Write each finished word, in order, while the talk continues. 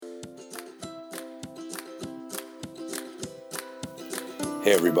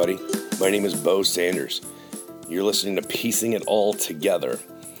Hey everybody, my name is Bo Sanders. You're listening to Piecing It All Together.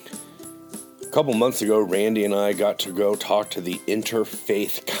 A couple months ago, Randy and I got to go talk to the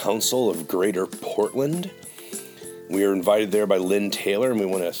Interfaith Council of Greater Portland. We were invited there by Lynn Taylor, and we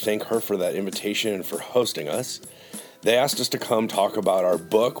want to thank her for that invitation and for hosting us. They asked us to come talk about our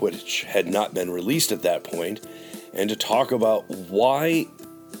book, which had not been released at that point, and to talk about why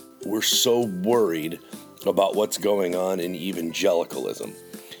we're so worried about what's going on in evangelicalism.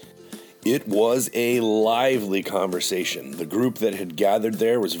 It was a lively conversation. The group that had gathered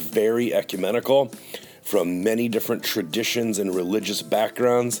there was very ecumenical, from many different traditions and religious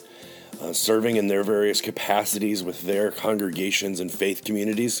backgrounds, serving in their various capacities with their congregations and faith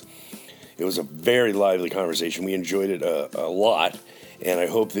communities. It was a very lively conversation. We enjoyed it a lot, and I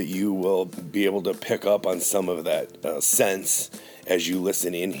hope that you will be able to pick up on some of that sense as you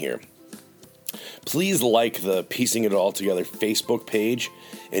listen in here. Please like the Piecing It All Together Facebook page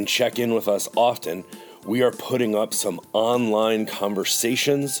and check in with us often. We are putting up some online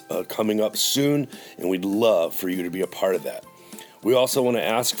conversations coming up soon, and we'd love for you to be a part of that. We also want to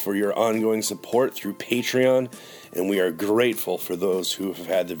ask for your ongoing support through Patreon, and we are grateful for those who have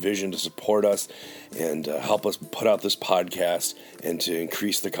had the vision to support us and help us put out this podcast and to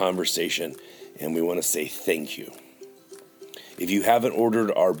increase the conversation, and we want to say thank you. If you haven't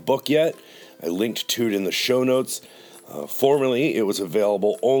ordered our book yet, I linked to it in the show notes. Formerly, it was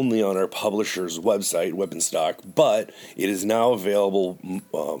available only on our publisher's website, Whippenstock, but it is now available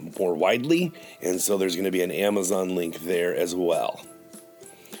more widely, and so there's going to be an Amazon link there as well.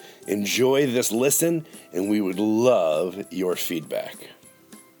 Enjoy this listen, and we would love your feedback.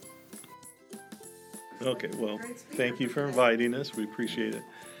 Okay, well, thank you for inviting us. We appreciate it.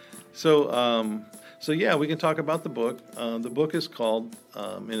 So yeah, we can talk about the book. The book is called,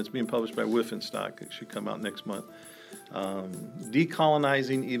 and it's being published by Whippenstock. It should come out next month.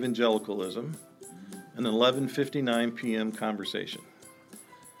 Decolonizing Evangelicalism, an 11:59 p.m. conversation.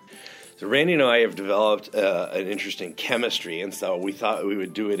 So Randy and I have developed an interesting chemistry, and so we thought we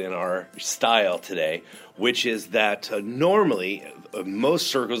would do it in our style today, which is that normally,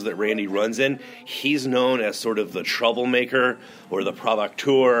 most circles that Randy runs in, he's known as sort of the troublemaker or the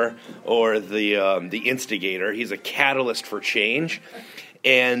provocateur or the instigator. He's a catalyst for change.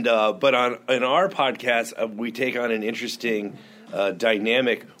 And but in our podcast, we take on an interesting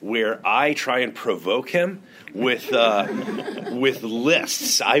dynamic where I try and provoke him with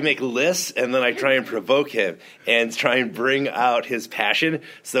lists. I make lists, and then I try and provoke him and try and bring out his passion.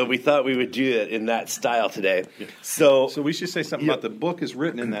 So we thought we would do it in that style today. Yeah. So we should say something about the book is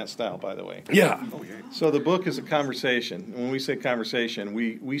written in that style, by the way. Yeah. So the book is a conversation. When we say conversation,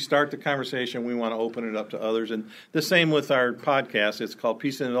 we start the conversation. We want to open it up to others. And the same with our podcast. It's called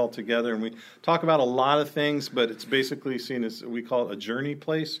Piecing It All Together. And we talk about a lot of things, but it's basically seen as, we call it a journey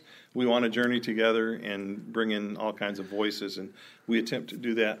place. We want to journey together and bring in all kinds of voices, and we attempt to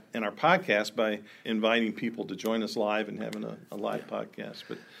do that in our podcast by inviting people to join us live and having a live podcast.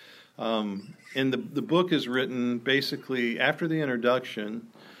 But and the book is written basically after the introduction.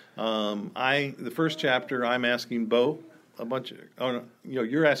 The first chapter, I'm asking Bo a bunch of,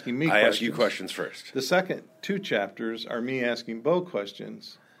 you're asking me questions. I ask you questions first. The second two chapters are me asking Bo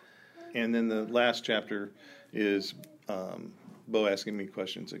questions, and then the last chapter is Bo asking me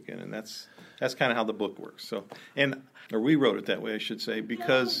questions again, and that's kind of how the book works. So, or we wrote it that way, I should say,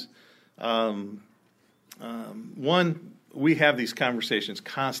 because one, we have these conversations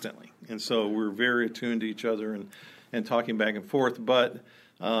constantly, and so we're very attuned to each other and talking back and forth. But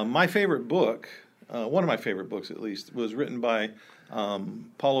my favorite book, one of my favorite books at least, was written by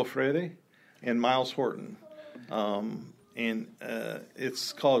Paulo Freire and Myles Horton, and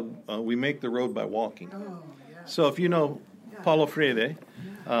it's called "We Make the Road by Walking." Oh, yeah. So if you know Paulo Freire,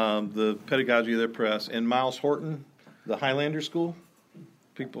 the Pedagogy of the Press, and Myles Horton, the Highlander School.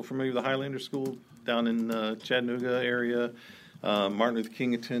 People familiar with the Highlander School down in Chattanooga area. Martin Luther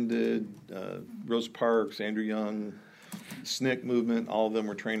King attended, Rosa Parks, Andrew Young, SNCC movement. All of them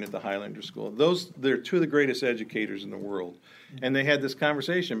were trained at the Highlander School. They're two of the greatest educators in the world. And they had this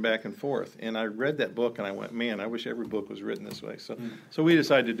conversation back and forth. And I read that book and I went, man, I wish every book was written this way. So we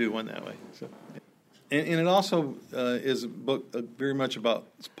decided to do one that way. So. And it also is a book very much about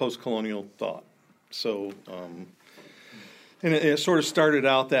post-colonial thought. So, and it sort of started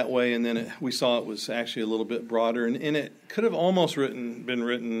out that way, and then we saw it was actually a little bit broader. And it could have almost been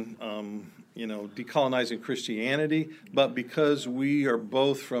written, decolonizing Christianity, but because we are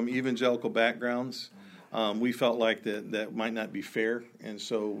both from evangelical backgrounds, we felt like that might not be fair, and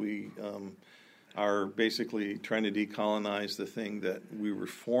so we are basically trying to decolonize the thing that we were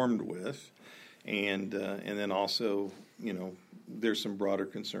formed with. and then also, there's some broader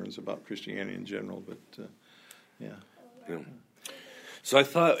concerns about Christianity in general. But Yeah. So I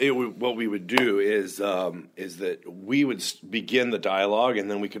thought what we would do is that we would begin the dialogue, and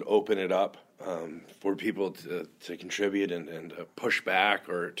then we could open it up for people to contribute and push back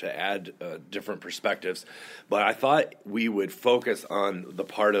or to add different perspectives. But I thought we would focus on the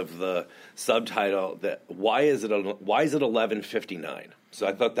part of the subtitle that why is it 11:59? So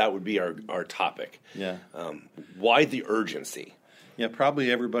I thought that would be our topic. Yeah. Why the urgency? Yeah, probably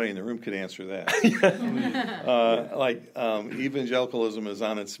everybody in the room could answer that. Evangelicalism is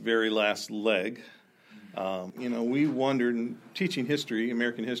on its very last leg. We wondered, in teaching history,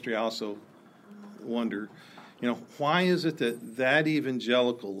 American history, I also wonder, why is it that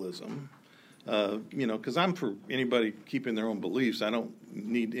evangelicalism, because I'm for anybody keeping their own beliefs. I don't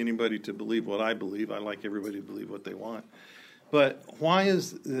need anybody to believe what I believe. I like everybody to believe what they want. But why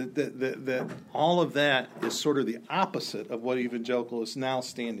is that all of that is sort of the opposite of what evangelical is now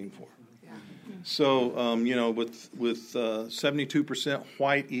standing for? Yeah. So, with 72%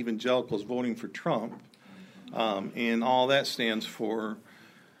 white evangelicals voting for Trump, and all that stands for,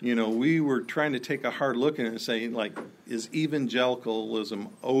 we were trying to take a hard look at it and say, like, is evangelicalism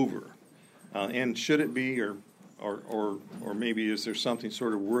over? And should it be, or maybe is there something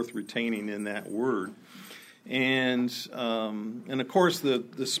sort of worth retaining in that word? And of course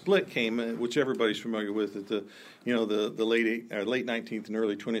the split came, which everybody's familiar with, at the late 19th and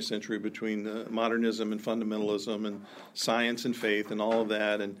early 20th century between modernism and fundamentalism and science and faith and all of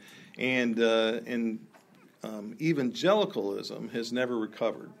that, and evangelicalism has never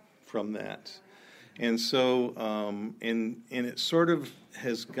recovered from that, and so and it sort of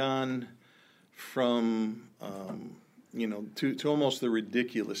has gone from to almost the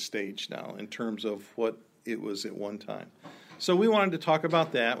ridiculous stage now in terms of what it was at one time. So we wanted to talk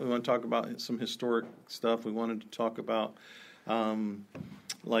about that. We want to talk about some historic stuff. We wanted to talk about,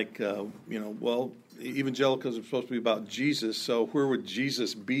 evangelicalism is supposed to be about Jesus, so where would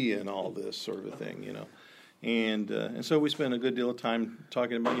Jesus be in all this sort of a thing, And so we spent a good deal of time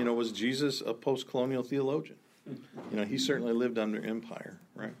talking about, was Jesus a post-colonial theologian? He certainly lived under empire,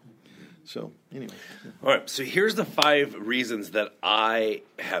 right? So, anyway. All right, so here's the 5 reasons that I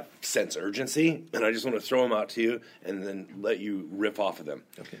have sense urgency, and I just want to throw them out to you and then let you riff off of them.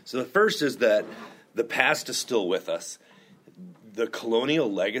 Okay. So the first is that the past is still with us. The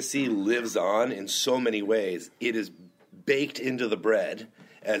colonial legacy lives on in so many ways. It is baked into the bread,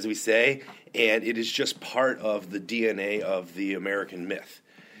 as we say, and it is just part of the DNA of the American myth.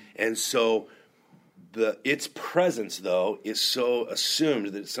 And so its presence, though, is so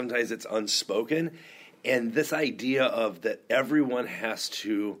assumed that sometimes it's unspoken. And this idea of that everyone has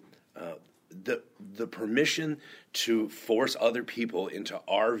to, the permission to force other people into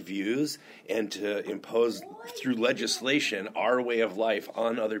our views and to impose through legislation our way of life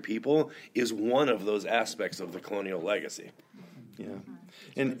on other people is one of those aspects of the colonial legacy. Yeah.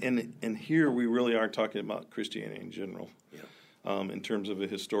 And here we really are talking about Christianity in general, in terms of a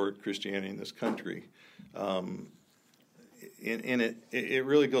historic Christianity in this country. And it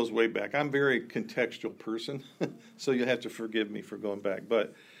really goes way back. I'm a very contextual person, so you'll have to forgive me for going back.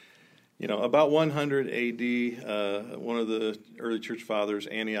 But, about 100 A.D., one of the early church fathers,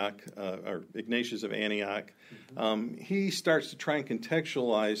 or Ignatius of Antioch, he starts to try and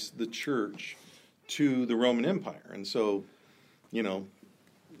contextualize the church to the Roman Empire. And so,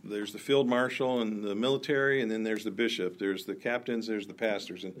 there's the field marshal and the military, and then there's the bishop, there's the captains, there's the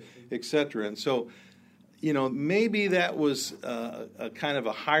pastors, and et cetera. And so, maybe that was a kind of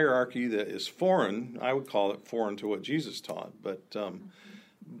a hierarchy that is foreign. I would call it foreign to what Jesus taught.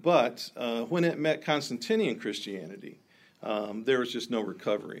 But when it met Constantinian Christianity, there was just no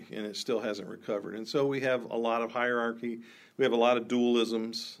recovery, and it still hasn't recovered. And so we have a lot of hierarchy. We have a lot of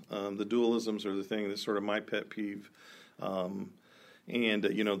dualisms. The dualisms are the thing that's sort of my pet peeve.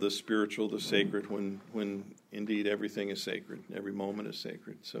 The spiritual, the sacred, when indeed everything is sacred, every moment is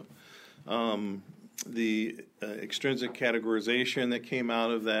sacred. So the extrinsic categorization that came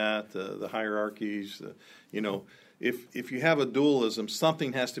out of that, the hierarchies, if you have a dualism,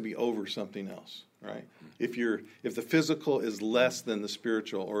 something has to be over something else, right? If the physical is less than the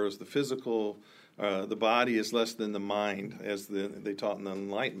spiritual, or as the physical, the body is less than the mind, as they taught in the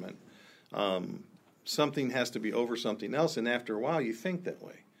Enlightenment, something has to be over something else, and after a while you think that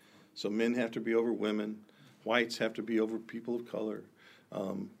way. So men have to be over women, whites have to be over people of color,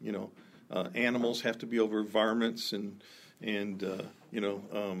 animals have to be over varmints, and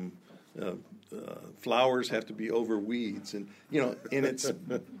flowers have to be over weeds, and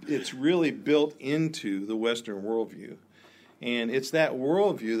it's really built into the Western worldview. And it's that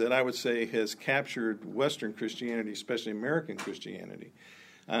worldview that I would say has captured Western Christianity, especially American Christianity.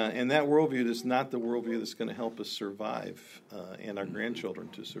 And that worldview is not the worldview that's going to help us survive and our grandchildren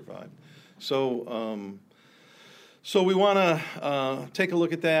to survive. So we want to take a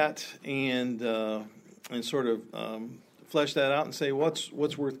look at that and sort of flesh that out and say what's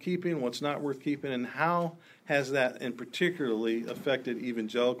worth keeping, what's not worth keeping, and how has that in particularly affected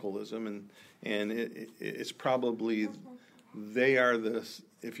evangelicalism. And it's probably they are the,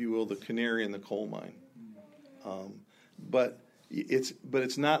 if you will, the canary in the coal mine. But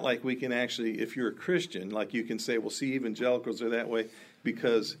it's not like we can actually, if you're a Christian, like you can say, well, see, evangelicals are that way,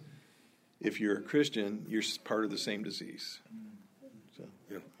 because if you're a Christian, you're part of the same disease. So,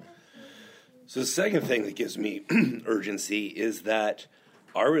 yeah. So the second thing that gives me urgency is that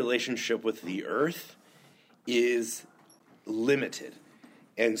our relationship with the earth is limited.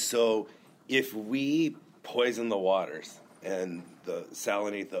 And so if we poison the waters and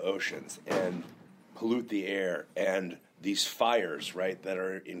salinate the oceans and pollute the air and these fires, right, that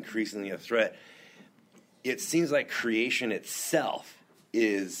are increasingly a threat, it seems like creation itself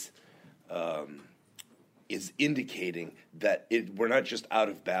is indicating that we're not just out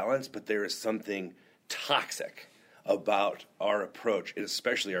of balance, but there is something toxic about our approach, and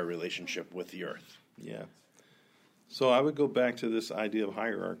especially our relationship with the earth. Yeah. So I would go back to this idea of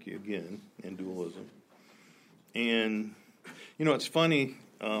hierarchy again and dualism. And, it's funny.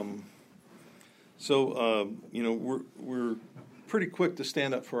 We're pretty quick to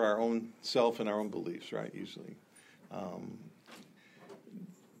stand up for our own self and our own beliefs, right, usually.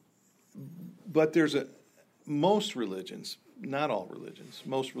 But most religions, not all religions,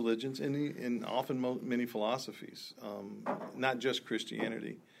 most religions, and often many philosophies, not just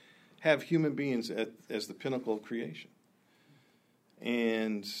Christianity, have human beings as the pinnacle of creation.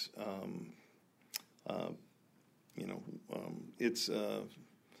 And, it's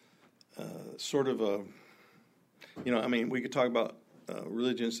sort of we could talk about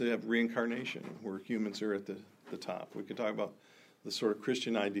religions that have reincarnation, where humans are at the top. We could talk about the sort of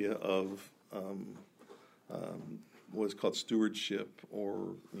Christian idea of what's called stewardship,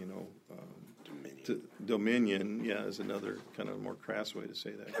 or dominion. Yeah, is another kind of more crass way to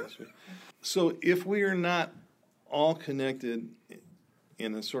say that, I guess. So if we are not all connected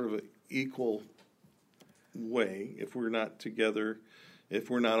in a sort of an equal way, if we're not together, if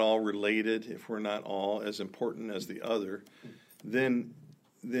we're not all related, if we're not all as important as the other, then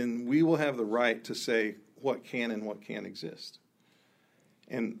we will have the right to say what can and what can't exist.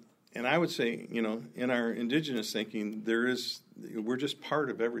 And I would say, in our indigenous thinking, we're just part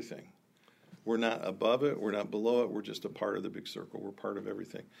of everything. We're not above it, we're not below it, we're just a part of the big circle. We're part of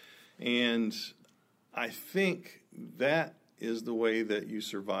everything. And I think that is the way that you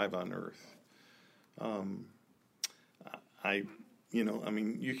survive on Earth.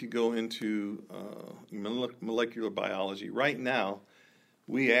 You could go into molecular biology. Right now,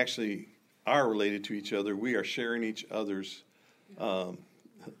 we actually are related to each other. We are sharing each other's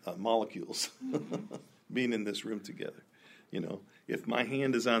molecules, being in this room together. If my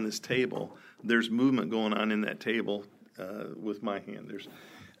hand is on this table, there's movement going on in that table with my hand.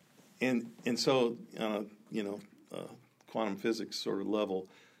 So quantum physics sort of level.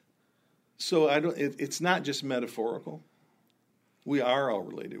 So it's not just metaphorical. We are all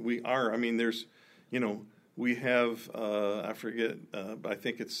related. We are. We have, I forget, I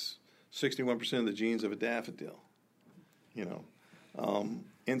think it's 61% of the genes of a daffodil.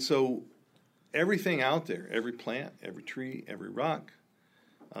 And so everything out there, every plant, every tree, every rock,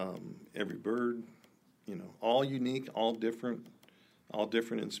 every bird, all unique, all different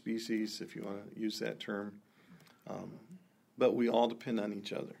in species, if you want to use that term. But we all depend on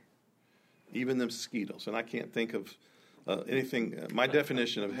each other, even the mosquitoes. And I can't think of anything. My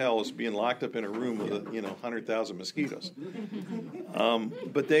definition of hell is being locked up in a room with 100,000 mosquitoes.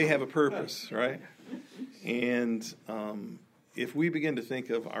 But they have a purpose, right? And if we begin to think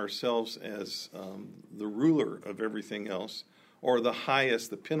of ourselves as the ruler of everything else, or the highest,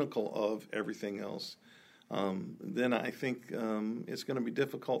 the pinnacle of everything else, then I think it's going to be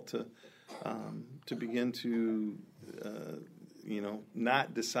difficult to begin to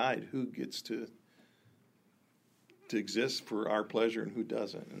not decide who gets to exist for our pleasure and who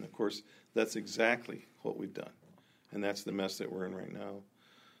doesn't. And of course, that's exactly what we've done, and that's the mess that we're in right now.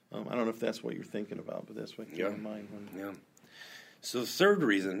 I don't know if that's what you're thinking about, but that's what came to mind. Yeah. So the third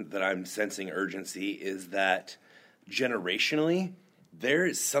reason that I'm sensing urgency is that generationally, there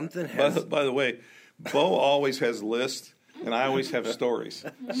is something. By the way, Bo always has lists, and I always have stories.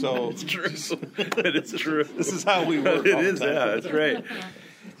 So it's true. It is true. This is how we work. It is. Yeah, that's right.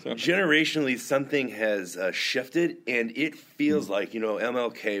 Generationally, something has shifted, and it feels like,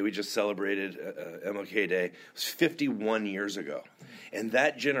 MLK, we just celebrated MLK Day, it was 51 years ago. And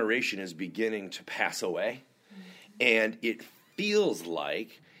that generation is beginning to pass away. And it feels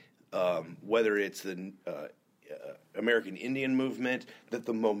like, whether it's the American Indian movement, that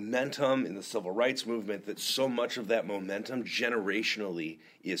the momentum in the civil rights movement, that so much of that momentum generationally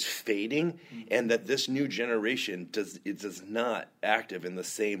is fading, and that this new generation does not active in the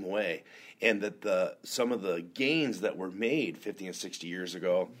same way, and that some of the gains that were made 50 and 60 years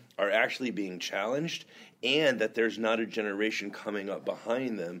ago are actually being challenged, and that there's not a generation coming up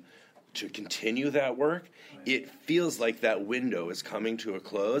behind them to continue that work. It feels like that window is coming to a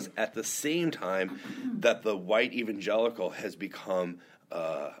close at the same time that the white evangelical has become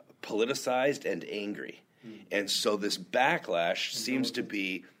politicized and angry. And so this backlash seems to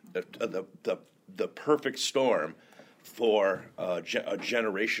be the perfect storm for a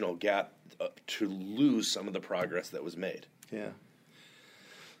generational gap to lose some of the progress that was made. Yeah.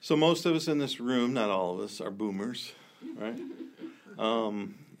 So most of us in this room, not all of us, are boomers, right?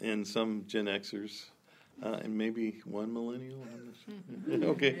 And some Gen Xers, and maybe one millennial.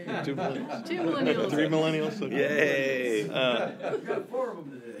 Okay, two millennials. 2 millennials. 3 millennials. Okay. Yay! Got 4 of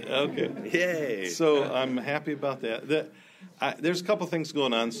them today. Okay. Yay! So I'm happy about that. There's a couple things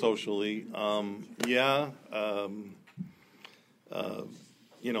going on socially. The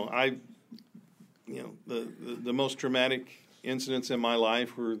most traumatic incidents in my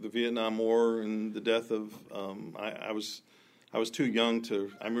life were the Vietnam War and the death of. I was too young to.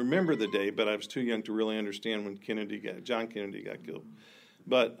 I remember the day, but I was too young to really understand when John Kennedy got killed.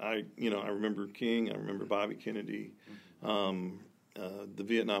 But I remember King. I remember Bobby Kennedy. The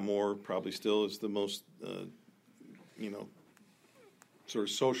Vietnam War probably still is the most, sort of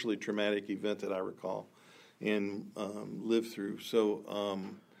socially traumatic event that I recall and lived through. So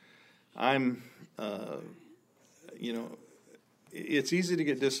I'm, it's easy to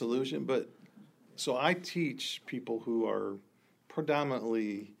get disillusioned, but so I teach people who are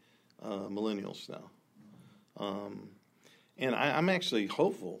predominantly millennials now. And I'm actually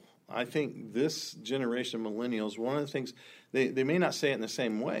hopeful. I think this generation of millennials, one of the things, they may not say it in the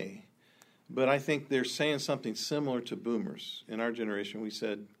same way, but I think they're saying something similar to boomers. In our generation, we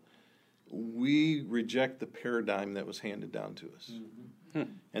said, we reject the paradigm that was handed down to us.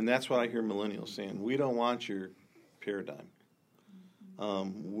 Mm-hmm. And that's what I hear millennials saying. We don't want your paradigm.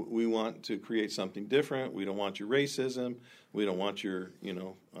 We want to create something different. We don't want your racism. We don't want your,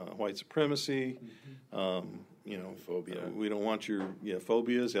 white supremacy. Phobia. We don't want your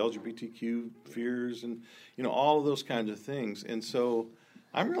phobias, LGBTQ fears, and all of those kinds of things. And so,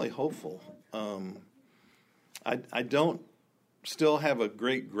 I'm really hopeful. I don't still have a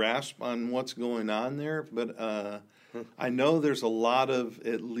great grasp on what's going on there, but I know there's a lot of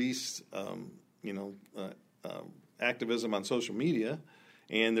at least activism on social media,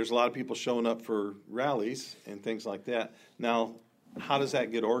 and there's a lot of people showing up for rallies and things like that. Now, how does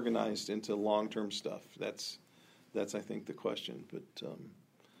that get organized into long-term stuff? That's I think the question. But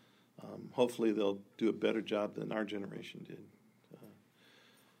hopefully they'll do a better job than our generation did.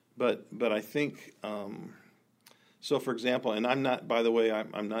 But I think so. For example, and I'm not. By the way,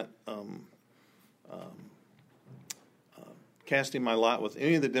 I'm not casting my lot with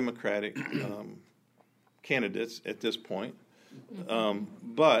any of the Democratic candidates at this point.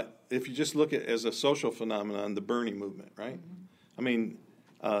 But if you just look at it as a social phenomenon, the Bernie movement, right? I mean,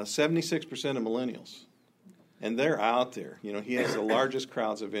 76% of millennials, and they're out there. He has the largest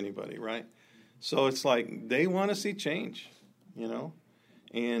crowds of anybody, right? So it's like they want to see change,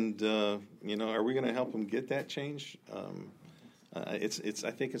 and are we going to help them get that change? I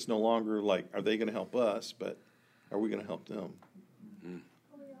think it's no longer like, are they going to help us, but are we going to help them?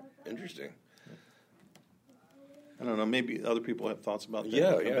 Interesting. I don't know. Maybe other people have thoughts about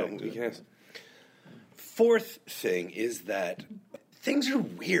that. Yeah. Fourth thing is that things are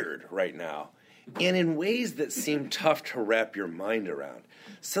weird right now, and in ways that seem tough to wrap your mind around.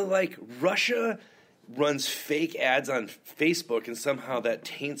 So, like, Russia runs fake ads on Facebook, and somehow that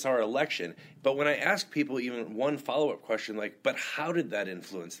taints our election. But when I ask people even one follow-up question like, but how did that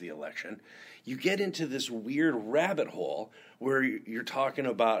influence the election? You get into this weird rabbit hole where you're talking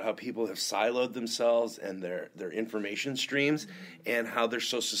about how people have siloed themselves and their information streams, and how they're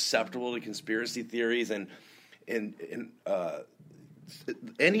so susceptible to conspiracy theories and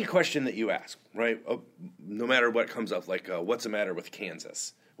any question that you ask, right? No matter what comes up, like What's the Matter with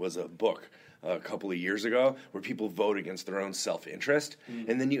Kansas was a book a couple of years ago, where people vote against their own self-interest.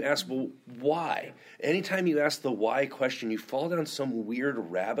 And then you ask, well, why? Anytime you ask the why question, you fall down some weird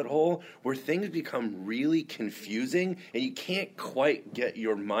rabbit hole where things become really confusing, and you can't quite get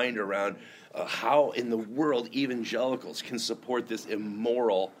your mind around how in the world evangelicals can support this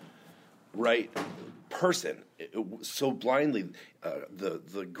immoral right person so blindly.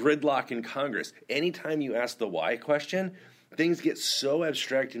 The gridlock in Congress. Anytime you ask the why question, things get so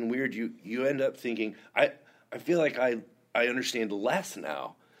abstract and weird. You end up thinking, I feel like I understand less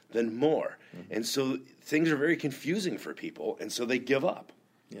now than more, and so things are very confusing for people, and so they give up.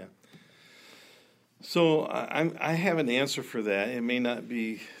 Yeah. So I have an answer for that. It may not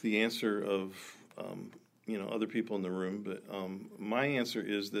be the answer of other people in the room, but my answer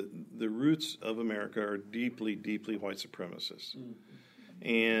is that the roots of America are deeply, deeply white supremacist.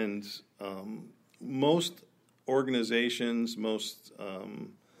 And most organizations, most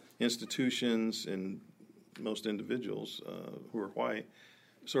institutions, and most individuals who are white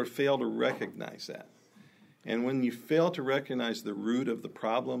sort of fail to recognize that. And when you fail to recognize the root of the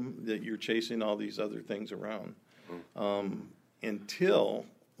problem, that you're chasing all these other things around, until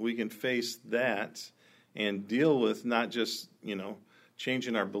we can face that and deal with not just,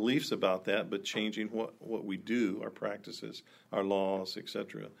 changing our beliefs about that, but changing what we do, our practices, our laws,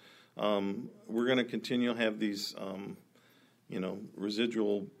 etc. We're going to continue to have these,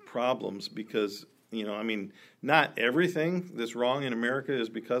 residual problems because, not everything that's wrong in America is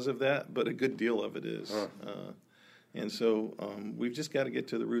because of that, but a good deal of it is. And so we've just got to get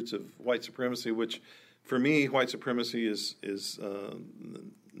to the roots of white supremacy, which, for me, white supremacy is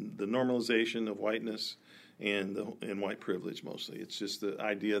the normalization of whiteness and white privilege mostly. It's just the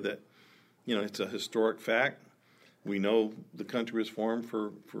idea that, it's a historic fact. We know the country was formed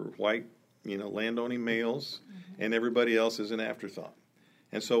for white, landowning males, and everybody else is an afterthought.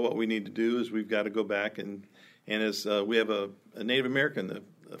 And so what we need to do is we've got to go back and as we have a Native American, the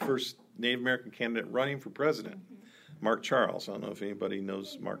first Native American candidate running for president, Mark Charles. I don't know if anybody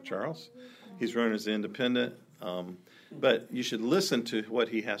knows Mark Charles. He's running as an independent. But you should listen to what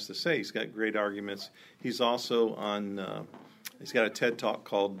he has to say. He's got great arguments. He's also he's got a TED Talk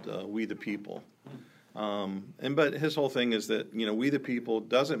called We the People. But his whole thing is that, we the people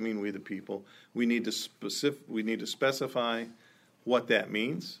doesn't mean we the people. We need to specify what that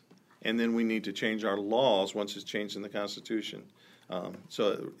means, and then we need to change our laws once it's changed in the Constitution.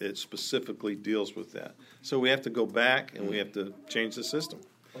 So it specifically deals with that. So we have to go back and we have to change the system.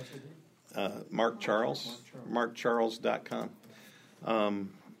 What's his name? Mark Charles, markcharles.com.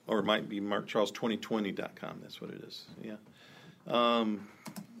 Or it might be markcharles2020.com. That's what it is. Yeah.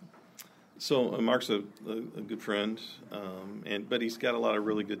 So Mark's a good friend, but he's got a lot of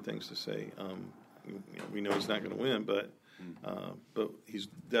really good things to say. We know he's not going to win, but he's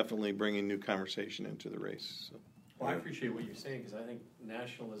definitely bringing new conversation into the race. So. Well, I appreciate what you're saying because I think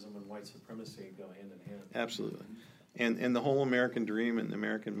nationalism and white supremacy go hand in hand. Absolutely. And the whole American dream and the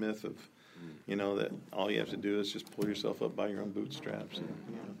American myth of, that all you have to do is just pull yourself up by your own bootstraps.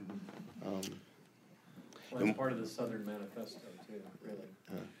 Well, it's part of the Southern Manifesto, too, really.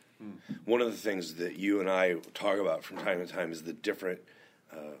 One of the things that you and I talk about from time to time is the different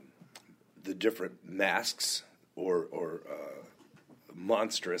masks or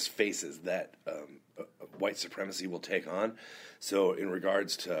monstrous faces that white supremacy will take on. So, in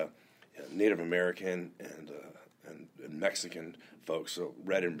regards to Native American and Mexican folks, so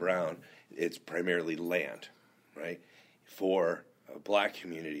red and brown, it's primarily land, right? For black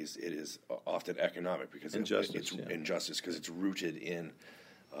communities, it is often economic because it's injustice because it's rooted in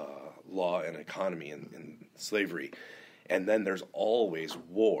law and economy and slavery. And then there's always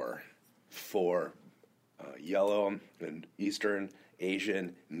war for yellow and Eastern,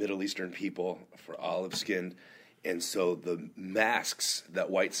 Asian, Middle Eastern people, for olive-skinned. And so the masks that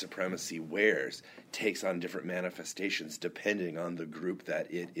white supremacy wears takes on different manifestations depending on the group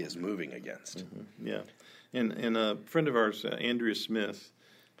that it is moving against. Mm-hmm. Yeah. And a friend of ours, Andrea Smith,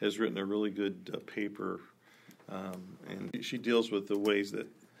 has written a really good paper, and she deals with the ways that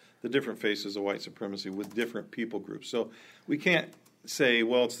the different faces of white supremacy with different people groups. So we can't say,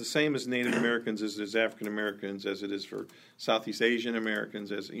 well, it's the same as Native Americans as it is African Americans, as it is for Southeast Asian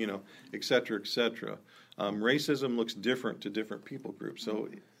Americans, as et cetera, et cetera. Racism looks different to different people groups. So,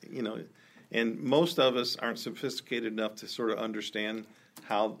 and most of us aren't sophisticated enough to sort of understand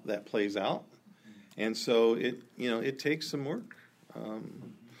how that plays out. And so it takes some work.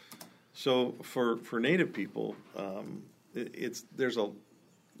 So for Native people, there's a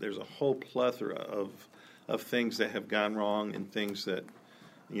whole plethora of things that have gone wrong and things that,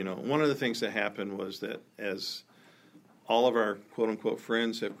 one of the things that happened was that as all of our quote-unquote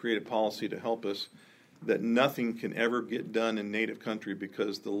friends have created policy to help us that nothing can ever get done in Native country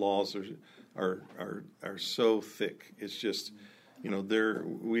because the laws are so thick. It's just,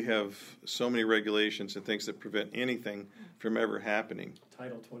 we have so many regulations and things that prevent anything from ever happening.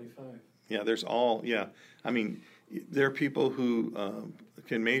 Title 25. Yeah, I mean, there are people who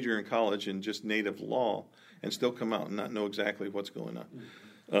can major in college in just Native law and still come out and not know exactly what's going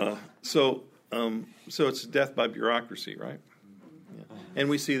on. So it's death by bureaucracy, right? Yeah. And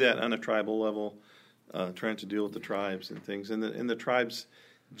we see that on a tribal level, trying to deal with the tribes and things. And the tribes,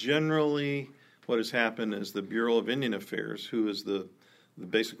 what has happened is the Bureau of Indian Affairs, who is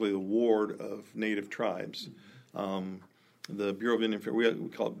basically the ward of Native tribes. The Bureau of Indian Affairs, we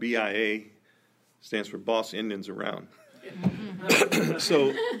call it BIA, stands for Boss Indians Around.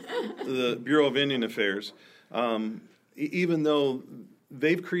 So the Bureau of Indian Affairs, even though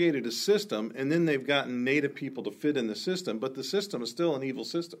they've created a system and then they've gotten Native people to fit in the system, but the system is still an evil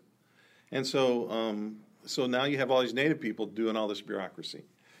system. And so now you have all these Native people doing all this bureaucracy,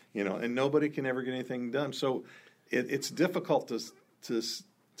 and nobody can ever get anything done. So it's difficult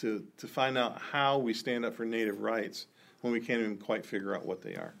to find out how we stand up for Native rights when we can't even quite figure out what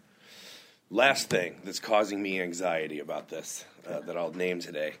they are. Last thing that's causing me anxiety about this, that I'll name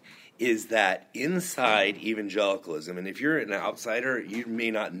today, is that inside evangelicalism, and if you're an outsider, you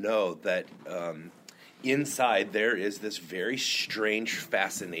may not know that inside there is this very strange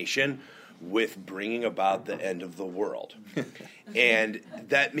fascination with bringing about the end of the world. And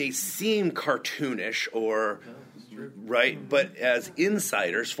that may seem cartoonish or right, but as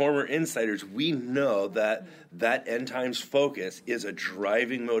insiders, former insiders, we know that end times focus is a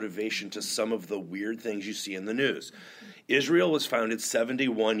driving motivation to some of the weird things you see in the news. Israel was founded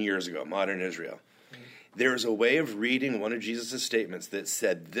 71 years ago, modern Israel. There's a way of reading one of Jesus' statements that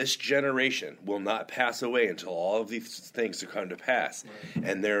said, this generation will not pass away until all of these things to come to pass.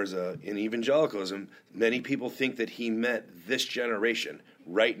 And in evangelicalism, many people think that he meant this generation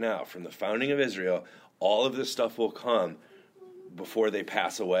right now, from the founding of Israel. All of this stuff will come before they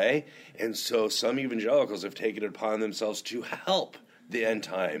pass away. And so some evangelicals have taken it upon themselves to help the end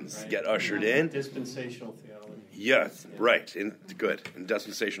times get ushered in. Dispensational theology. Yes, right. Good. In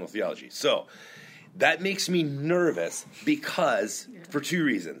dispensational theology. So that makes me nervous because, for two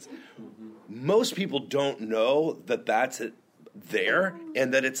reasons. Most people don't know that that's there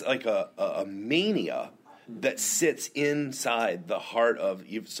and that it's like a mania that sits inside the heart of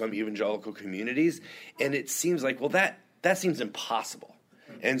some evangelical communities, and it seems like, well, that seems impossible.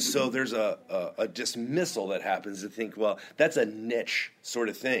 And so there's a dismissal that happens to think, well, that's a niche sort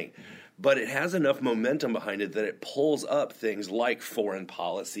of thing. But it has enough momentum behind it that it pulls up things like foreign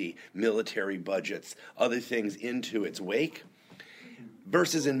policy, military budgets, other things into its wake.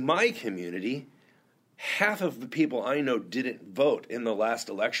 Versus in my community, half of the people I know didn't vote in the last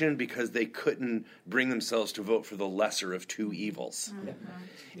election because they couldn't bring themselves to vote for the lesser of two evils.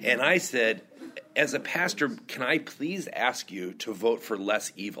 And I said, as a pastor, can I please ask you to vote for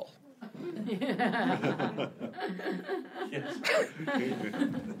less evil?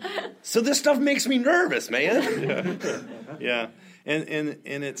 So this stuff makes me nervous, man. Yeah. And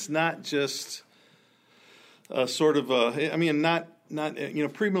it's not just sort of not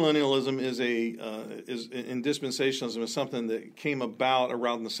premillennialism is in dispensationalism is something that came about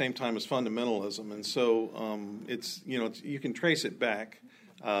around the same time as fundamentalism, and so you can trace it back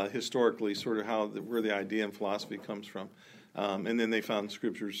historically, sort of where the idea and philosophy comes from, and then they found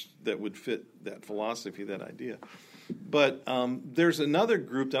scriptures that would fit that philosophy, that idea. But there's another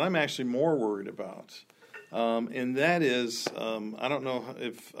group that I'm actually more worried about. And that is, I don't know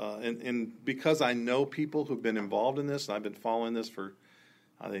if, and because I know people who've been involved in this, and I've been following this for,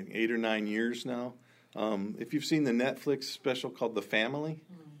 I think, 8 or 9 years now. If you've seen the Netflix special called The Family,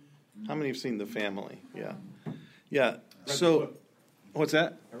 how many have seen The Family? Yeah. Yeah. So, what's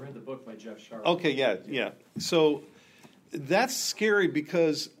that? I read the book by Jeff Sharp. Okay, yeah. So that's scary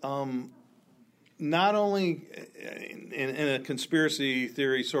because not only in a conspiracy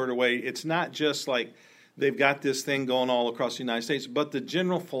theory sort of way, it's not just like they've got this thing going all across the United States, but the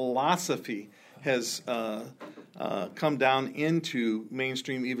general philosophy has come down into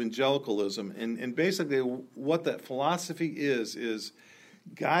mainstream evangelicalism. And basically what that philosophy is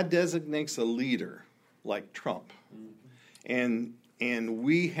God designates a leader like Trump. And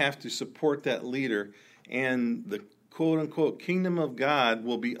we have to support that leader. And the quote-unquote kingdom of God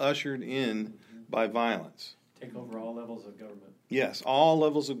will be ushered in by violence. Take over all levels of government. Yes, all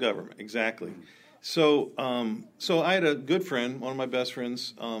levels of government, exactly. So I had a good friend, one of my best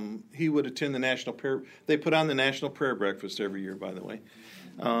friends. He would attend the National Prayer. They put on the National Prayer Breakfast every year, by the way.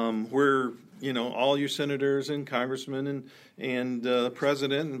 where all your senators and congressmen and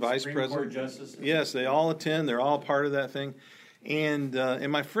president and vice Supreme president, Court justices. yes, they all attend. They're all part of that thing. And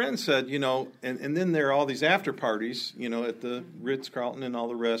my friend said, and then there are all these after parties, at the Ritz-Carlton and all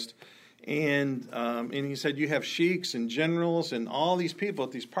the rest. And he said you have sheiks and generals and all these people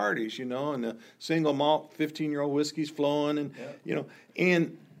at these parties, and the single malt 15-year-old whiskey's flowing,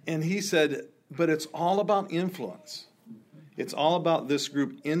 and and he said, but it's all about influence. It's all about this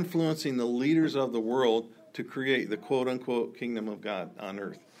group influencing the leaders of the world to create the quote-unquote kingdom of God on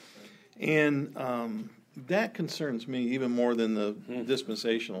earth. And that concerns me even more than the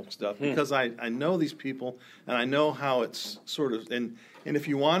dispensational stuff, because I know these people, and I know how it's sort of... And if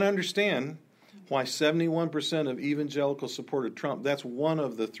you want to understand why 71% of evangelicals supported Trump, that's one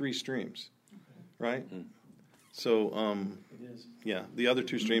of the three streams, right? So, It is. yeah, the other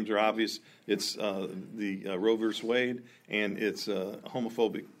two streams are obvious. It's the Roe versus Wade, and it's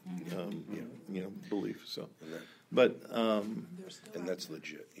homophobic, belief. So, but And that's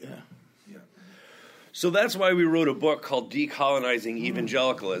legit. Yeah. So that's why we wrote a book called Decolonizing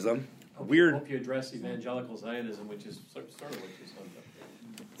Evangelicalism. I hope you address evangelical Zionism, which is sort of what you summed up.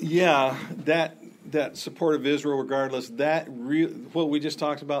 yeah, that support of Israel, regardless, what we just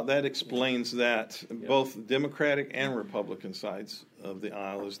talked about, that explains that both Democratic and Republican sides of the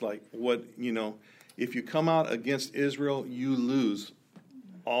aisle is like if you come out against Israel, you lose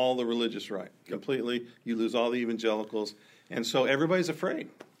all the religious right completely. You lose all the evangelicals, and so everybody's afraid.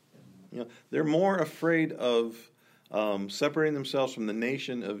 They're more afraid of separating themselves from the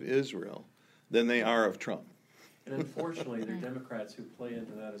nation of Israel than they are of Trump. And unfortunately, there are Democrats who play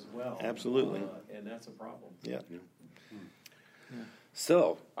into that as well. Absolutely. And that's a problem. Yeah.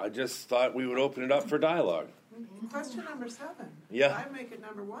 So I just thought we would open it up for dialogue. Question number 7. Yeah. I make it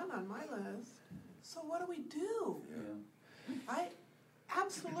number 1 on my list. So what do we do? Yeah.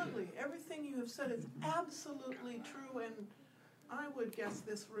 Absolutely, everything you have said is absolutely true, and I would guess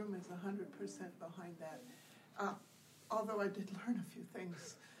this room is 100% behind that. Although I did learn a few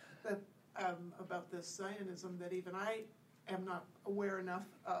things that about this Zionism that even I am not aware enough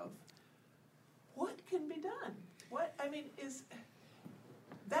of. What can be done?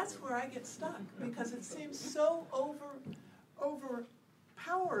 That's where I get stuck, because it seems so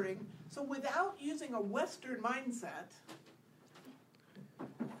overpowering. So without using a Western mindset,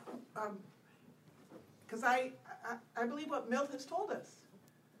 because I believe what Milt has told us.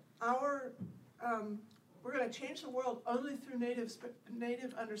 We're going to change the world only through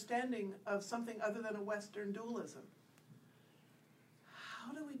native understanding of something other than a Western dualism.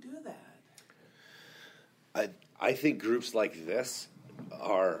 How do we do that? I think groups like this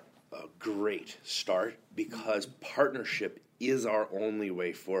are a great start, because partnership is our only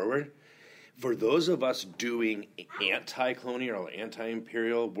way forward. For those of us doing anti-colonial or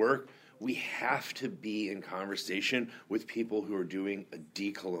anti-imperial work, we have to be in conversation with people who are doing a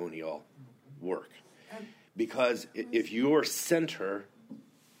decolonial work. Because if you're center,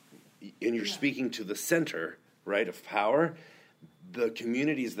 and you're speaking to the center, right, of power, the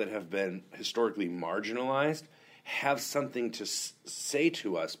communities that have been historically marginalized have something to say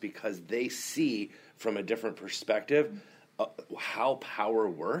to us, because they see from a different perspective how power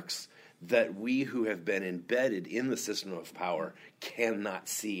works, that we who have been embedded in the system of power cannot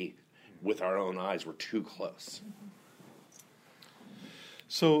see with our own eyes. We're too close.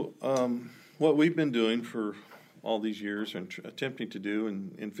 So what we've been doing for all these years and attempting to do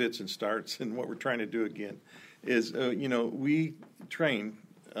in fits and starts, and what we're trying to do again, is, we train,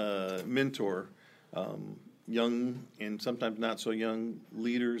 mentor young and sometimes not so young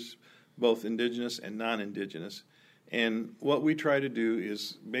leaders, both indigenous and non-indigenous. And what we try to do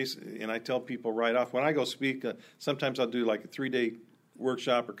is basically, and I tell people right off, when I go speak, sometimes I'll do like a 3-day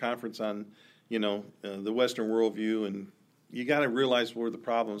workshop or conference on, the Western worldview, and you got to realize where the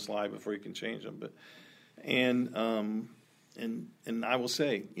problems lie before you can change them. And I will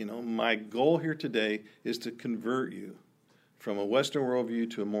say, my goal here today is to convert you from a Western worldview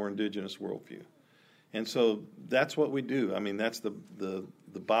to a more indigenous worldview. And so that's what we do. I mean, that's the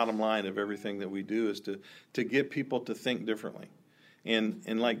bottom line of everything that we do, is to get people to think differently. And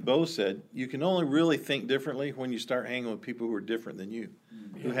like Bo said, you can only really think differently when you start hanging with people who are different than you,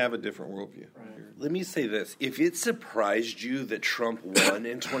 who have a different worldview. Right. Let me say this. If it surprised you that Trump won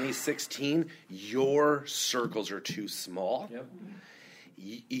in 2016, your circles are too small. Yep.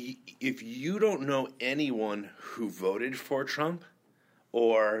 If you don't know anyone who voted for Trump,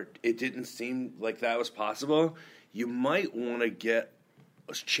 or it didn't seem like that was possible, you might want to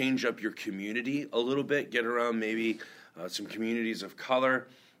change up your community a little bit, get around maybe some communities of color,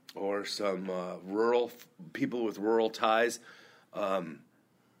 or some rural people with rural ties.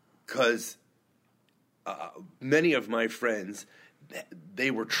 because many of my friends,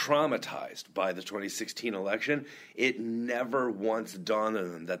 they were traumatized by the 2016 election. It never once dawned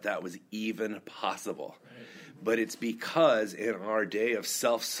on them that that was even possible. Right. But it's because in our day of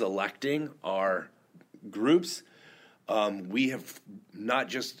self-selecting our groups, we have not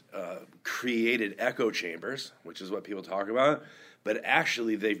just created echo chambers, which is what people talk about, but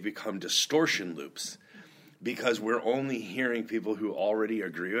actually they've become distortion loops because we're only hearing people who already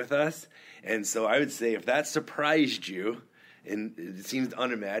agree with us. And so I would say if that surprised you and it seems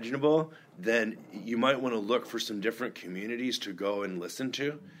unimaginable, then you might want to look for some different communities to go and listen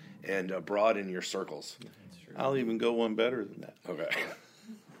to and broaden your circles. I'll even go one better than that. Okay.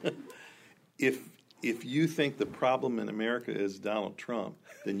 If you think the problem in America is Donald Trump,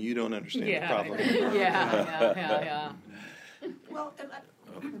 then you don't understand the problem. Yeah. Well,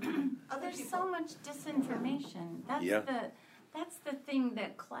 and there's so much disinformation. That's the thing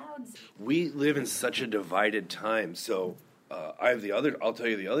that clouds. We live in such a divided time. So I'll tell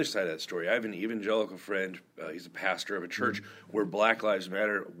you the other side of that story. I have an evangelical friend. He's a pastor of a church where Black Lives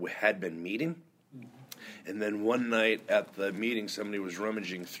Matter had been meeting. And then one night at the meeting, somebody was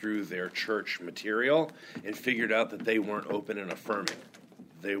rummaging through their church material and figured out that they weren't open and affirming.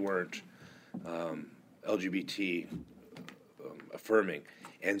 They weren't LGBT affirming.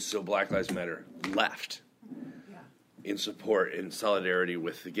 And so Black Lives Matter left in support, in solidarity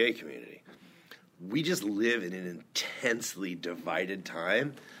with the gay community. We just live in an intensely divided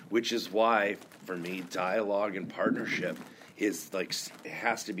time, which is why, for me, dialogue and partnership is like, it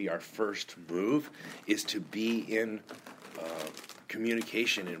has to be our first move, is to be in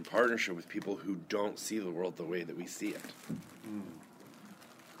communication and partnership with people who don't see the world the way that we see it.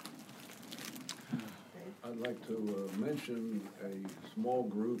 I'd like to mention a small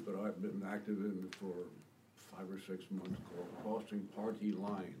group that I've been active in for 5 or 6 months called Crossing Party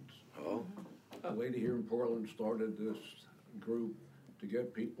Lines. Oh. A lady here in Portland started this group to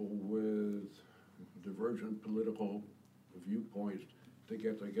get people with divergent political viewpoints to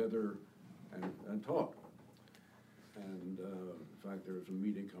get together and talk. And in fact, there's a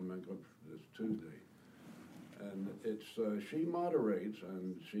meeting coming up this Tuesday. And it's she moderates,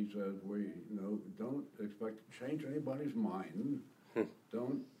 and she says, we don't expect to change anybody's mind.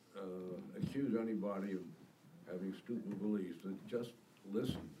 Don't accuse anybody of having stupid beliefs. Just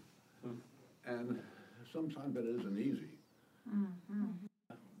listen. And sometimes it isn't easy.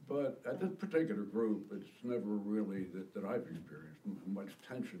 But at this particular group, it's never really that I've experienced much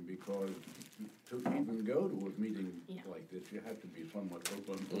tension, because to even go to a meeting like this, you have to be somewhat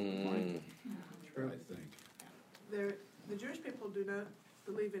open-minded, I think. The Jewish people do not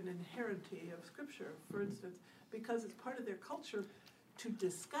believe in inherency of Scripture, for instance, because it's part of their culture to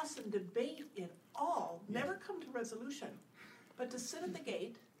discuss and debate it all, never come to resolution, but to sit at the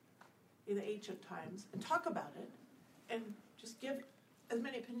gate in the ancient times and talk about it and just give as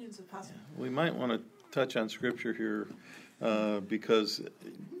many opinions as possible. We might want to touch on Scripture here because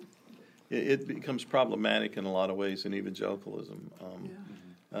it becomes problematic in a lot of ways in evangelicalism.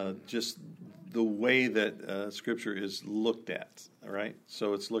 Just the way that Scripture is looked at, all right?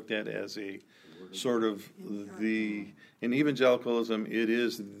 So it's looked at as a sort of in evangelicalism, it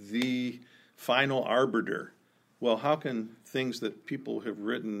is the final arbiter. Well, how can things that people have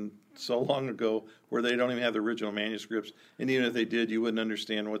written so long ago, where they don't even have the original manuscripts, and even if they did, you wouldn't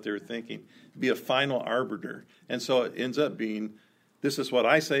understand what they were thinking, be a final arbiter? And so it ends up being, this is what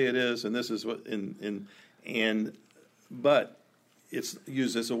I say it is, and this is what, but it's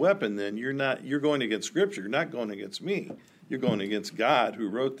used as a weapon. Then you're going against Scripture. You're not going against me. You're going against God who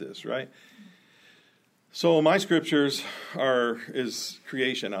wrote this, right? So my Scriptures is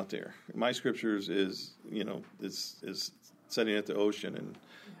creation out there. My Scriptures is setting at the ocean and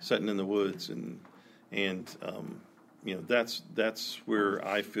setting in the woods, and that's where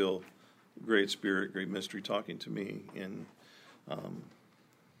I feel great Spirit, great mystery talking to me, and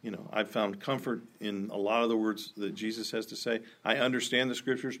I've found comfort in a lot of the words that Jesus has to say. I understand the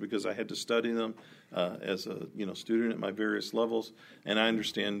Scriptures because I had to study them as a student at my various levels, and I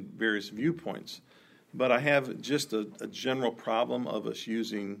understand various viewpoints. But I have just a general problem of us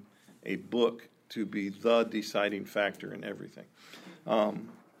using a book to be the deciding factor in everything.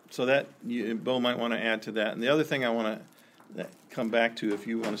 So that Bo might want to add to that. And the other thing I want to come back to, if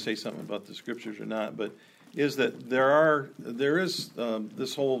you want to say something about the Scriptures or not, but is that there is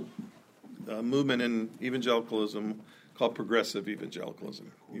this whole movement in evangelicalism called progressive evangelicalism.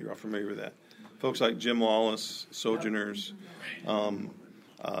 You're all familiar with that. Folks like Jim Wallace, Sojourners,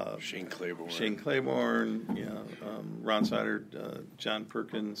 Shane Claiborne, Ron Sider, John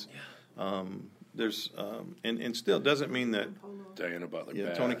Perkins. There's and still doesn't mean that Diana Butler Yeah,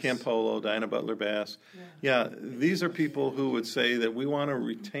 Bass. Tony Campolo, Diana Butler Bass. Yeah, these are people who would say that we want to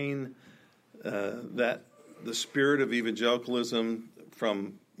retain that the spirit of evangelicalism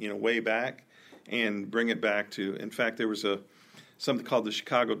from way back and bring it back to. In fact, there was something called the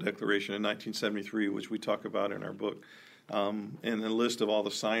Chicago Declaration in 1973, which we talk about in our book, and a list of all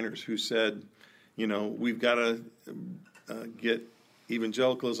the signers who said, we've got to get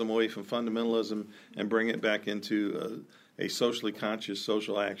evangelicalism away from fundamentalism and bring it back into a socially conscious,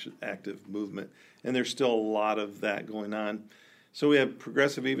 social active movement. And there's still a lot of that going on. So we have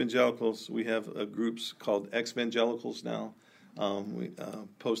progressive evangelicals. We have groups called ex-evangelicals now,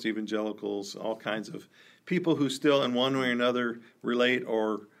 post-evangelicals, all kinds of people who still in one way or another relate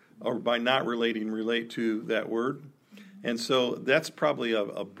or by not relating relate to that word. And so that's probably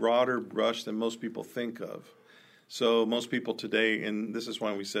a broader brush than most people think of. So most people today, and this is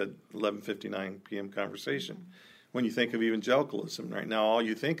why we said 11:59 p.m. conversation, when you think of evangelicalism right now, all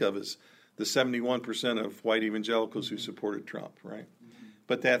you think of is the 71% of white evangelicals who supported Trump, right?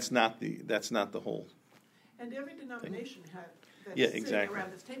 But that's not the whole. And every denomination that's Yeah, sitting exactly.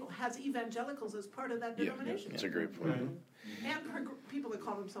 around this table has evangelicals as part of that denomination. That's a great point. And people that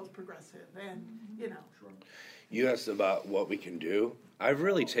call themselves progressive, and You asked about what we can do. I've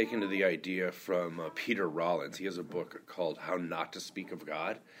really taken to the idea from Peter Rollins. He has a book called How Not to Speak of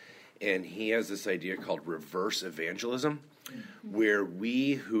God. And he has this idea called reverse evangelism, where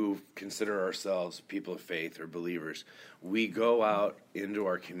we who consider ourselves people of faith or believers, we go out into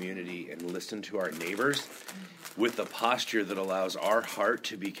our community and listen to our neighbors with a posture that allows our heart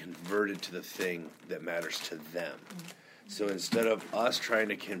to be converted to the thing that matters to them. So instead of us trying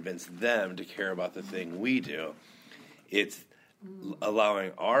to convince them to care about the thing we do, it's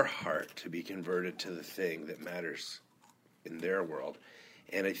allowing our heart to be converted to the thing that matters in their world.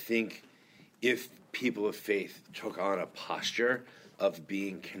 And I think if people of faith took on a posture of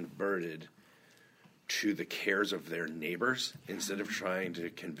being converted to the cares of their neighbors, instead of trying to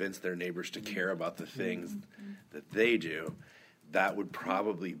convince their neighbors to care about the things that they do, that would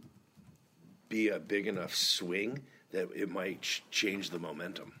probably be a big enough swing that it might change the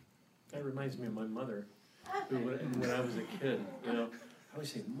momentum. That reminds me of my mother, who, when I was a kid, I would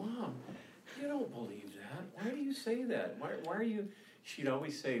say, "Mom, you don't believe that. Why do you say that? Why are you?" She'd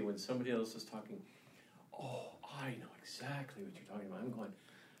always say when somebody else is talking, "Oh, I know exactly what you're talking about." I'm going,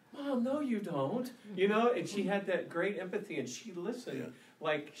 "Mom, no, you don't." And she had that great empathy, and she listened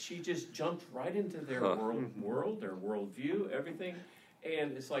like she just jumped right into their world, their worldview, everything.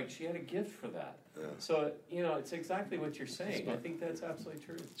 And it's like she had a gift for that. Yeah. So, it's exactly what you're saying. I think that's absolutely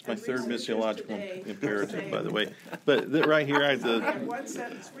true. It's my third missiological imperative, by the way. But right here, I have one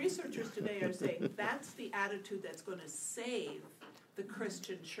sentence. Researchers today are saying that's the attitude that's going to save the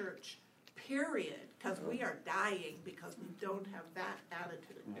Christian church, period. Because we are dying because we don't have that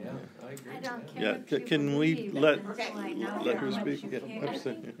attitude. Yeah, I agree. I don't care Yeah, what you can we believe let until I know her how much speak? you Yeah,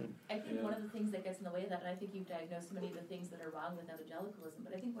 care. I think one of the things that gets in the way of that, and I think you've diagnosed so many of the things that are wrong with evangelicalism,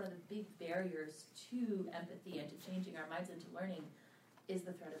 but I think one of the big barriers to empathy and to changing our minds and to learning is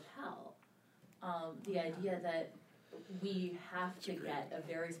the threat of hell. The idea that we have to get a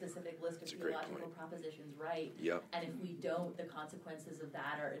very specific list of theological propositions right, and if we don't, the consequences of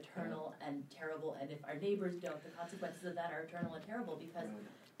that are eternal and terrible, and if our neighbors don't, the consequences of that are eternal and terrible, because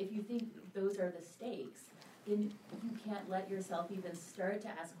if you think those are the stakes, then you can't let yourself even start to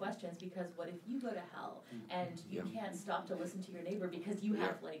ask questions, because what if you go to hell, and you can't stop to listen to your neighbor because you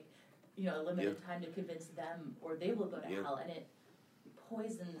have a limited time to convince them, or they will go to hell, and it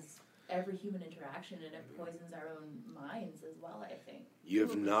poisons every human interaction, and it poisons our own minds as well, I think. You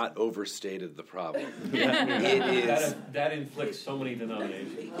have not overstated the problem. It is that inflicts so many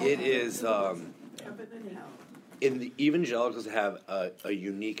denominations. It is in the evangelicals have a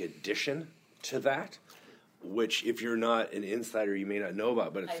unique addition to that, which if you're not an insider you may not know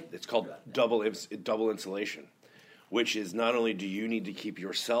about, but it's called double insulation, which is not only do you need to keep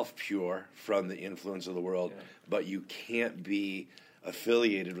yourself pure from the influence of the world, but you can't be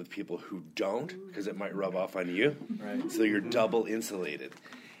affiliated with people who don't, because it might rub off on you. Right. So you're double insulated.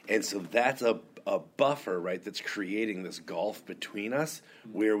 And so that's a buffer, right, that's creating this gulf between us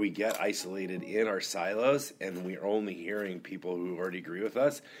where we get isolated in our silos and we're only hearing people who already agree with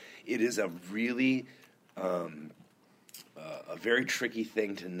us. It is a really a very tricky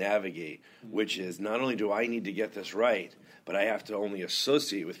thing to navigate, which is not only do I need to get this right, but I have to only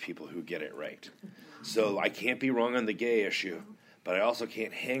associate with people who get it right. So I can't be wrong on the gay issue, but I also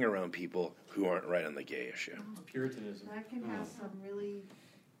can't hang around people who aren't right on the gay issue. Puritanism. That can have some really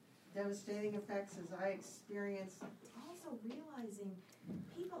devastating effects, as I experienced. Also realizing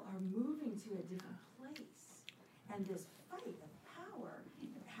people are moving to a different place, and this fight of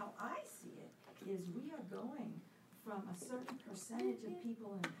is we are going from a certain percentage of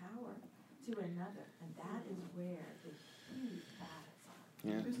people in power to another, and that is where the huge battles are.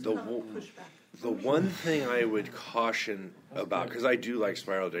 The one thing I would caution about, because I do like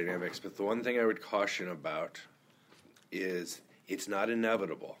spiral dynamics, but the one thing I would caution about is it's not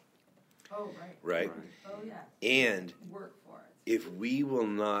inevitable. Oh, Right? Oh, yeah. And Work for it. if we will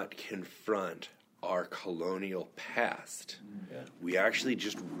not confront our colonial past, we actually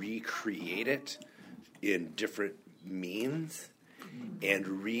just recreate it in different means and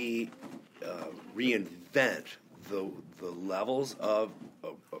reinvent the levels of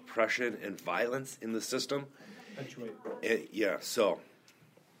oppression and violence in the system. And, so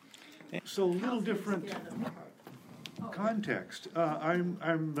a little different context.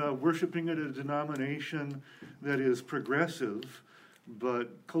 I'm worshiping at a denomination that is progressive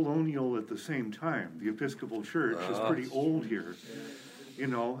but colonial at the same time. The Episcopal Church is pretty old here. You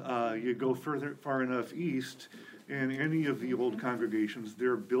know, you go far enough east, and any of the old congregations,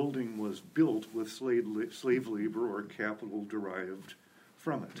 their building was built with slave labor or capital derived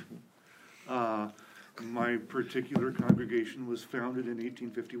from it. My particular congregation was founded in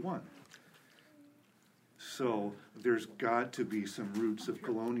 1851. So there's got to be some roots of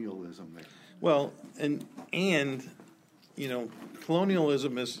colonialism there. Well, and you know,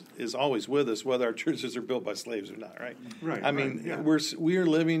 colonialism is always with us, whether our churches are built by slaves or not, right? Right. I mean, we are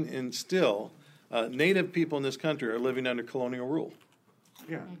living in still, Native people in this country are living under colonial rule.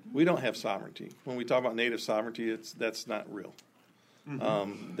 Yeah. We don't have sovereignty. When we talk about Native sovereignty, that's not real.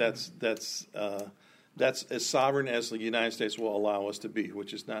 Mm-hmm. That's as sovereign as the United States will allow us to be,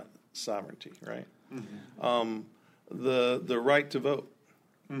 which is not sovereignty, right? Mm-hmm. The right to vote,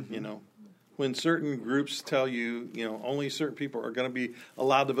 you know. When certain groups tell you, you know, only certain people are going to be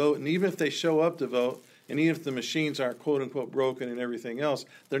allowed to vote, and even if they show up to vote, and even if the machines aren't quote unquote broken and everything else,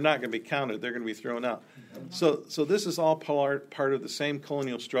 they're not going to be counted. They're going to be thrown out. So this is all part of the same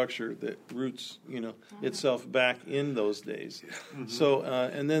colonial structure that roots, you know, itself back in those days. Mm-hmm. So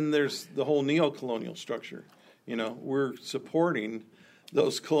and then there's the whole neo-colonial structure. You know, we're supporting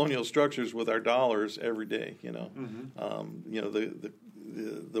those colonial structures with our dollars every day. You know, you know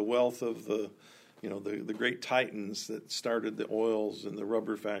the wealth of the great titans that started the oils and the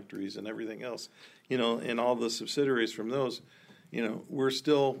rubber factories and everything else, you know, and all the subsidiaries from those, you know, we're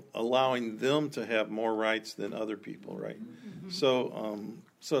still allowing them to have more rights than other people, right? Mm-hmm. So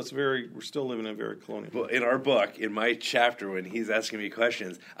it's we're still living in a very colonial. Well, in our book, in my chapter, when he's asking me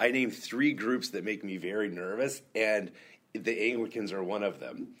questions, I named 3 groups that make me very nervous, and the Anglicans are one of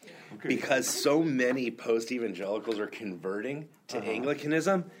them. Okay. Because so many post-evangelicals are converting to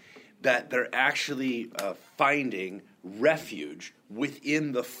Anglicanism that they're actually finding refuge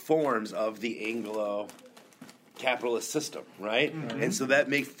within the forms of the Anglo-capitalist system, right? Mm-hmm. And so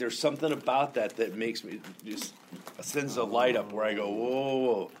there's something about that makes me just sends a light up where I go,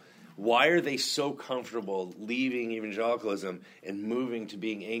 whoa. Why are they so comfortable leaving evangelicalism and moving to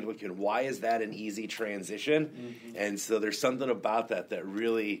being Anglican? Why is that an easy transition? Mm-hmm. And so there's something about that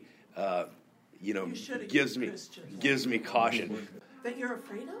really, gives me caution. That you're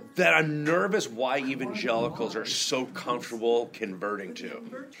afraid of? That I'm nervous why evangelicals are so comfortable converting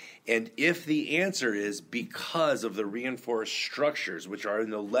to. And if the answer is because of the reinforced structures, which are in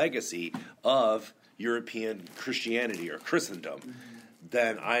the legacy of European Christianity or Christendom,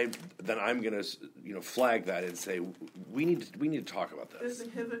 then I'm going to flag that and say we need to talk about this. There's a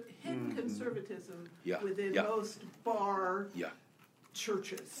hidden conservatism within most bar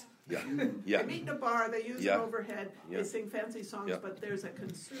churches. Yeah. They meet in a bar, they use an overhead, they sing fancy songs, but there's a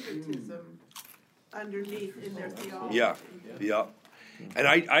conservatism underneath in their theology. Yeah. And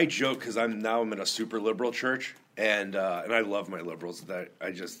I joke because I'm in a super liberal church, and I love my liberals. That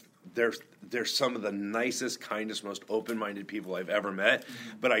they're some of the nicest, kindest, most open-minded people I've ever met.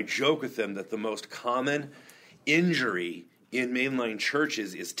 But I joke with them that the most common injury in mainline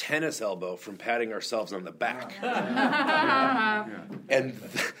churches is tennis elbow from patting ourselves on the back. And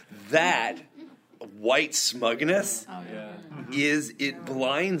that white smugness it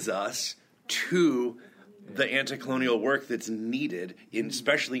blinds us to the anti-colonial work that's needed,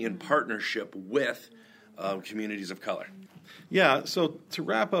 especially in partnership with communities of color. Yeah, so to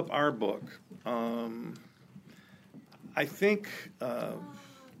wrap up our book, I think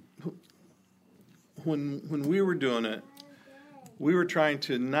when we were doing it, we were trying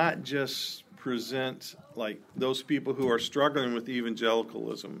to not just present like those people who are struggling with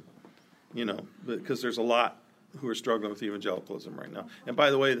evangelicalism, you know, because there's a lot who are struggling with evangelicalism right now. And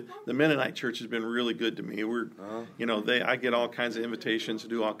by the way, the Mennonite Church has been really good to me. I get all kinds of invitations to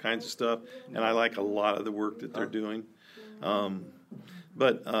do all kinds of stuff, and I like a lot of the work that they're doing.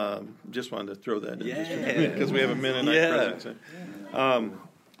 But just wanted to throw that in because we have a Mennonite presence.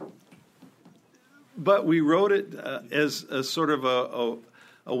 But we wrote it as a sort of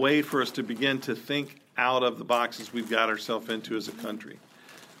a way for us to begin to think out of the boxes we've got ourselves into as a country.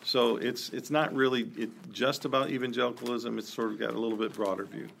 So it's not really just about evangelicalism. It's sort of got a little bit broader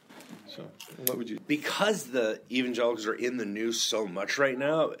view. So what would you? Because the evangelicals are in the news so much right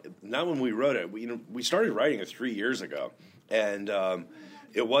now, not when we wrote it. We started writing it 3 years ago, and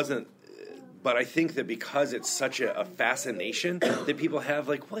it wasn't. But I think that because it's such a fascination that people have,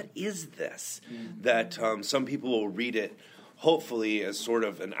 like, what is this? That some people will read it, hopefully, as sort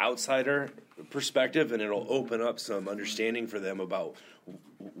of an outsider perspective, and it'll open up some understanding for them about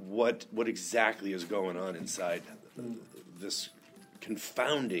what exactly is going on inside this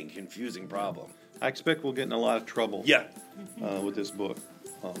confounding, confusing problem. I expect we'll get in a lot of trouble. With this book.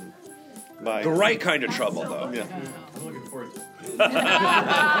 The right kind of trouble, though. Yeah. I'm looking forward to it.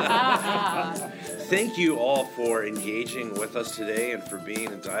 Thank you all for engaging with us today and for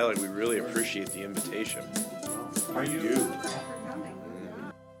being in dialogue. We really appreciate the invitation. Are you?